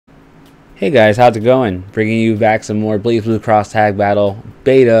Hey guys, how's it going? Bringing you back some more Blazblue Cross Tag Battle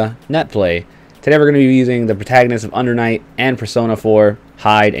Beta Netplay. Today we're going to be using the protagonists of Under Night and Persona 4,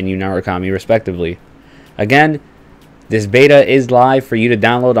 Hyde and Narukami respectively. Again, this beta is live for you to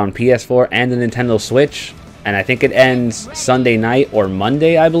download on PS4 and the Nintendo Switch, and I think it ends Sunday night or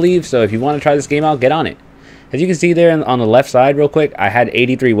Monday, I believe, so if you want to try this game out, get on it. As you can see there on the left side real quick, I had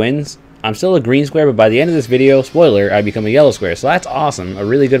 83 wins. I'm still a green square, but by the end of this video, spoiler, I become a yellow square. So that's awesome. A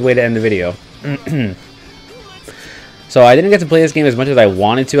really good way to end the video. So I didn't get to play this game as much as I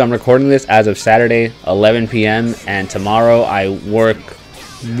wanted to. I'm recording this as of Saturday, 11 p.m. And tomorrow I work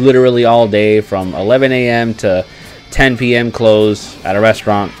literally all day from 11 a.m. to 10 p.m. close at a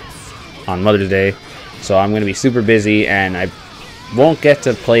restaurant on Mother's Day. So I'm going to be super busy and I won't get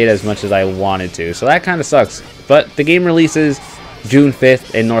to play it as much as I wanted to. So that kind of sucks. But the game releases June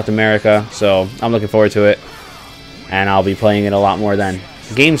 5th in North America, so I'm looking forward to it, and I'll be playing it a lot more then.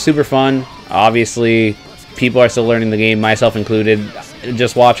 The game's super fun. Obviously, people are still learning the game, myself included.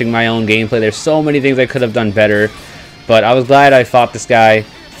 Just watching my own gameplay, there's so many things I could have done better, but I was glad I fought this guy.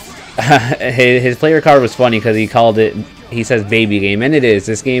 His player card was funny because he says baby game, and it is.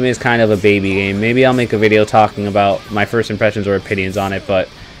 This game is kind of a baby game. Maybe I'll make a video talking about my first impressions or opinions on it, but,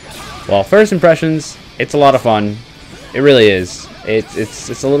 well, first impressions, it's a lot of fun. It really is.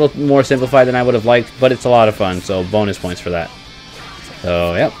 It's a little more simplified than I would have liked, but it's a lot of fun, so bonus points for that.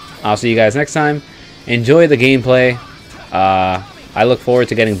 So, yep. I'll see you guys next time. Enjoy the gameplay. I look forward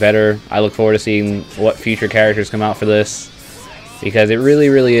to getting better. I look forward to seeing what future characters come out for this, because it really,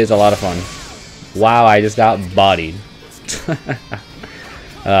 really is a lot of fun. Wow, I just got bodied.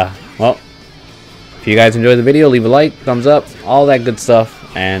 Well, if you guys enjoyed the video, leave a like, thumbs up, all that good stuff.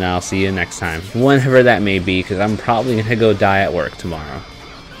 And I'll see you next time, whenever that may be, because I'm probably going to go die at work tomorrow.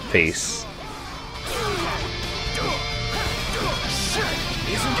 Peace.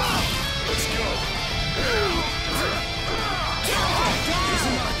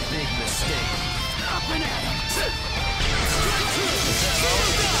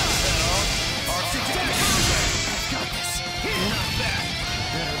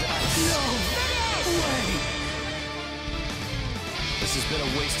 This has been a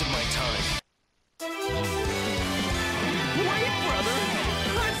waste of my time. Wait, brother!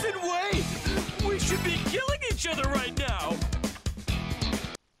 I said wait! We should be killing each other right now!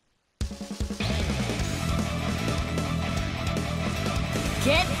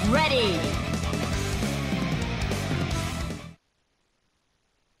 Get ready!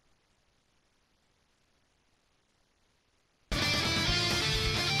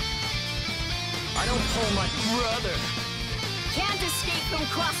 I don't pull my brother! Can't escape from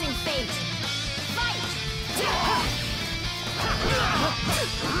crossing fate! Fight!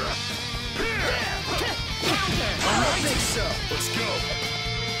 Counter! I don't think so! Let's go!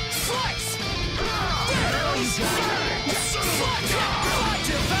 Slice!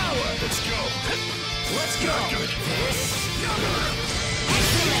 Devour! Let's go! Let's go!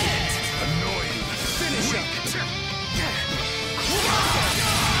 Excellent! Annoying! Finish him!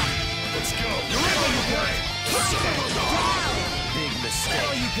 Let's go! You're in the way! Big mistake.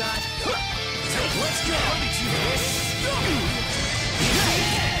 All you got. Let's go.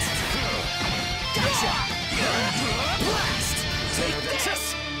 Gotcha. Blast. Take this.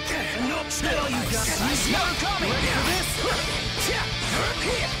 Nope. That's all you got. Narukami. Ready for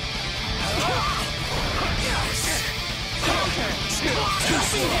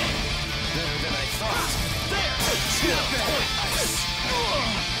this? Better than I thought.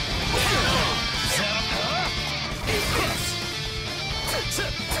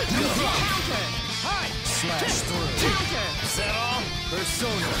 Counter! Hyde! Slash through. Counter! Is that all?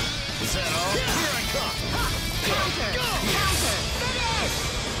 Persona. Is that all? Here I come. Counter! Go! Counter! Finish!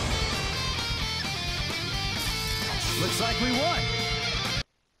 Looks like we won.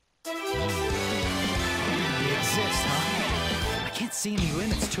 It exists, huh? I can't see any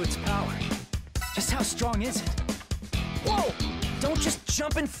limits to its power. Just how strong is it? Whoa! Don't just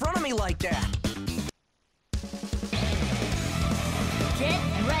jump in front of me like that! Get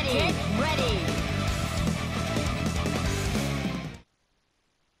ready! Get ready!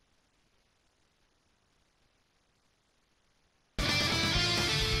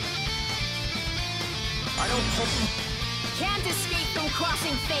 I don't pull. Can't escape from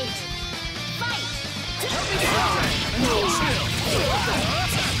crossing fate! Fight! Help me down! No chill!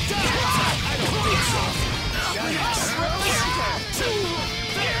 I don't think so! Got it!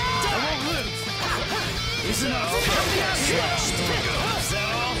 I won't lose! Isn't all? Slash through. Is that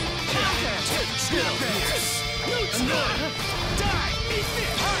all? Chill! Die! Eat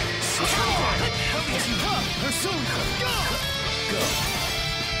this! Persona! Go! Go!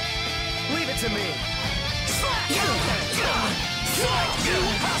 to me. Help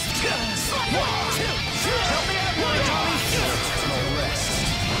me out, Narukami. Eternal rest.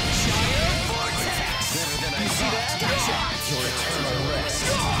 Giant vortex. Better than I thought. Gotcha. Your eternal rest.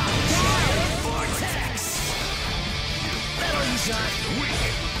 Giant vortex. That all you got?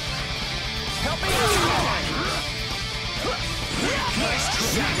 Weak. Help me out. Nice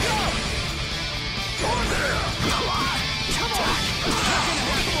try. Go. On there. Come on. Come on.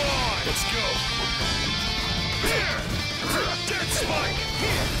 Let's go. Here. Dead spike.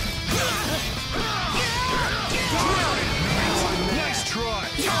 Here. Nice try.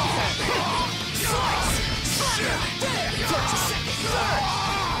 First, second, third.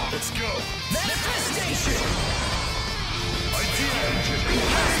 Let's go. Manifestation. Idea engine.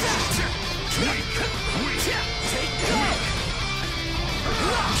 Weak. Take go.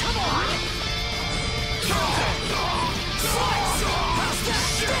 Come on.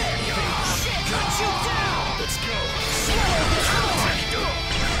 Cut you down. Let's go. Come on.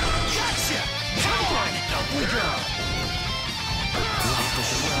 Gotcha. Come on. Up we go.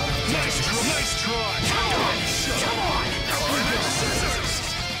 Nice try. Come on. Come on. Up we go. Finish.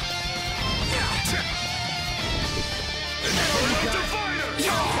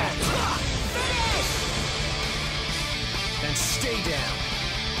 And stay down.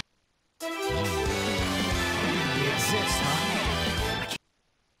 You exist, huh?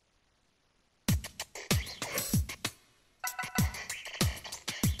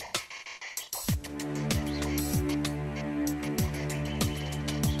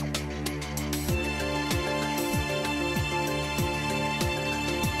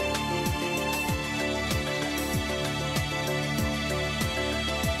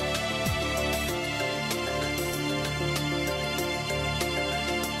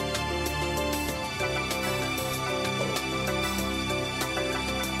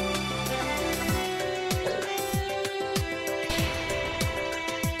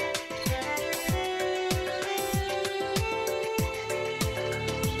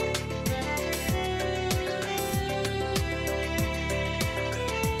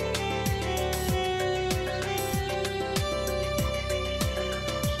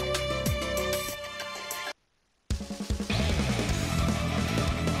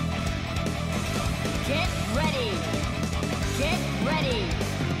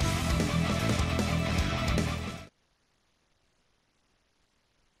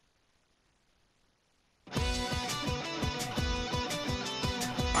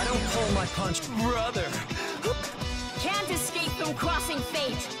 I don't pull my punch, brother. Can't escape from crossing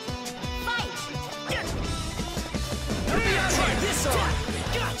fate. Fight! Try this on.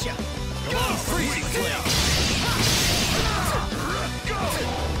 Gotcha. Go, freezing flame. Go.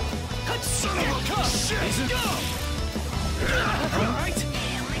 Son of a cup. Go. All right.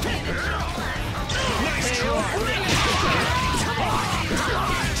 Nice try.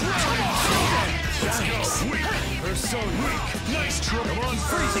 Let's go. Weak. They're so weak. Nice try. Come on,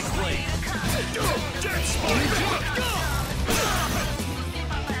 freezing flame. Dead spike. Go.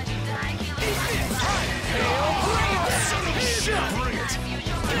 Son of a shit. Bring it.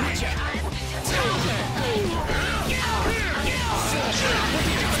 Gotcha.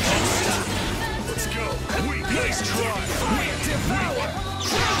 Let's go. Weak. Nice try. Weak. Devour.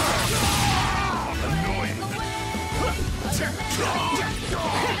 Annoying.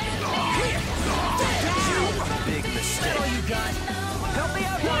 Big mistake. That all you got? Help me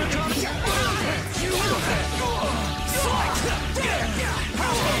out, Narukami.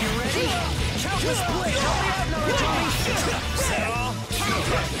 Are you ready? Countless blade. Help me out, Narukami. Is that all?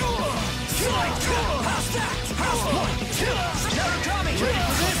 Narukami, ready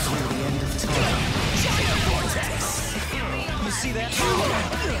for this? The end of time. Giant vortex. You see that?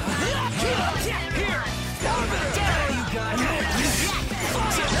 Here. That all you got? Narukami.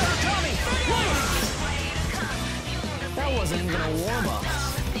 That wasn't even a warm-up.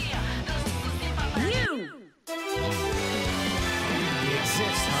 You! It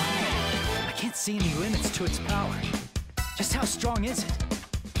exists, huh? I can't see any limits to its power. Just how strong is it?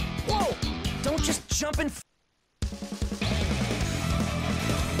 Whoa! Don't just jump and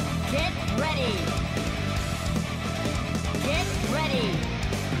Get ready! Get ready!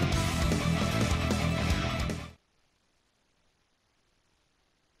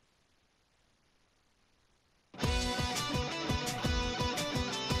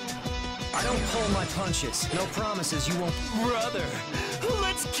 I don't pull my punches. No promises you won't. Brother,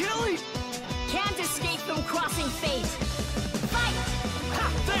 let's kill him! Can't escape from crossing fate. Fight!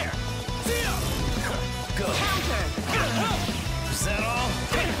 Ha! There! Go! Counter! Is that all?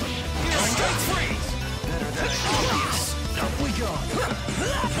 Straight freeze! Better than obvious. Up we go!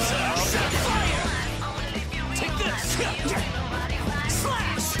 Is that all?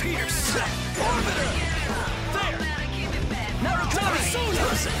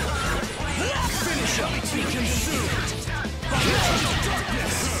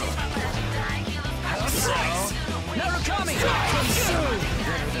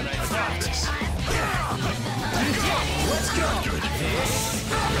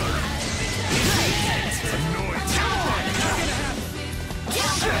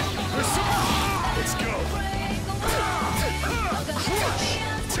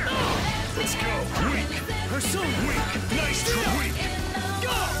 Nice try.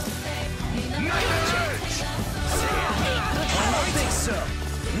 Go. Nice. I don't think so.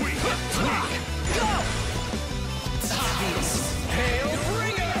 Weak. Go. Hail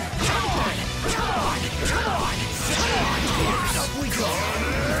bringer. Come on. We go.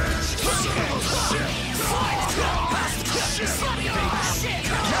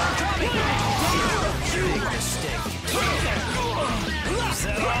 Big mistake. Is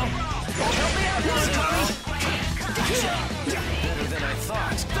that all? Help me out, Narukami. Better than I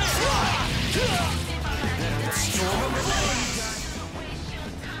thought. The storm of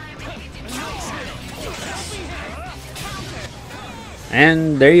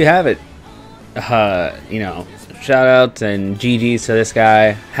And there you have it. You know, shout outs and GG's to this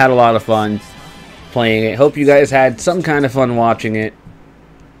guy. Had a lot of fun playing it. Hope you guys had some kind of fun watching it.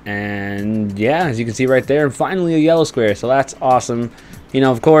 And yeah, as you can see right there, finally a yellow square. So that's awesome. You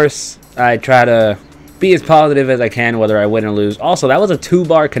know, of course, I try to be as positive as I can, whether I win or lose. Also, that was a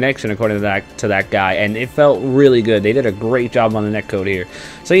 2-bar connection according to that guy, and it felt really good. They did a great job on the netcode here.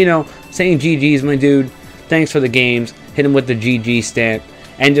 So, you know, saying GG's, my dude. Thanks for the games. Hit him with the GG stamp.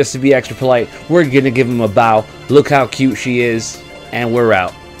 And just to be extra polite, we're going to give him a bow. Look how cute she is. And we're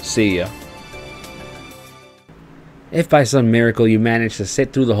out. See ya. If by some miracle you managed to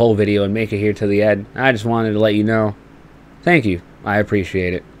sit through the whole video and make it here to the end, I just wanted to let you know. Thank you. I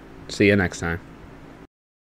appreciate it. See you next time.